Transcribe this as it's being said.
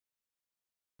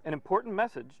An important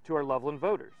message to our Loveland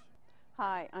voters.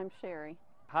 Hi, I'm Sherry.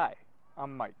 Hi,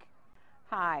 I'm Mike.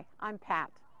 Hi, I'm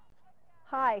Pat.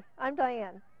 Hi, I'm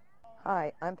Diane.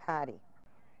 Hi, I'm Patty.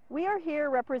 We are here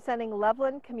representing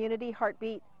Loveland Community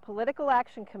Heartbeat Political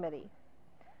Action Committee.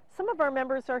 Some of our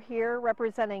members are here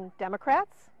representing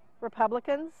Democrats,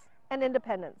 Republicans, and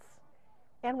Independents.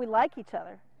 And we like each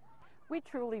other. We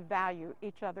truly value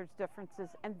each other's differences,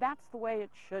 and that's the way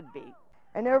it should be.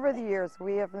 And over the years,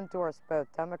 we have endorsed both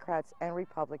Democrats and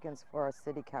Republicans for our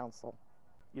city council.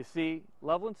 You see,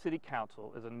 Loveland City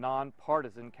Council is a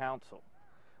nonpartisan council.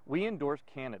 We endorse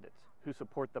candidates who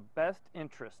support the best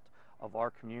interest of our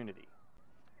community,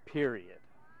 period.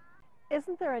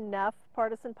 Isn't there enough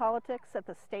partisan politics at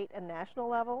the state and national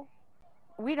level?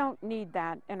 We don't need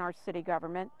that in our city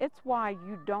government. It's why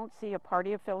you don't see a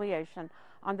party affiliation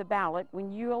on the ballot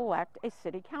when you elect a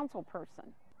city council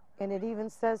person. And it even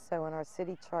says so in our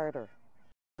city charter.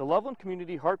 The Loveland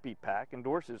Community Heartbeat PAC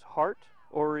endorses Hart,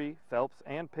 Ori, Phelps,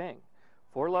 and Ping,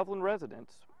 4 Loveland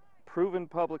residents, proven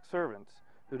public servants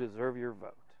who deserve your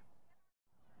vote.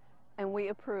 And we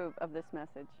approve of this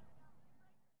message.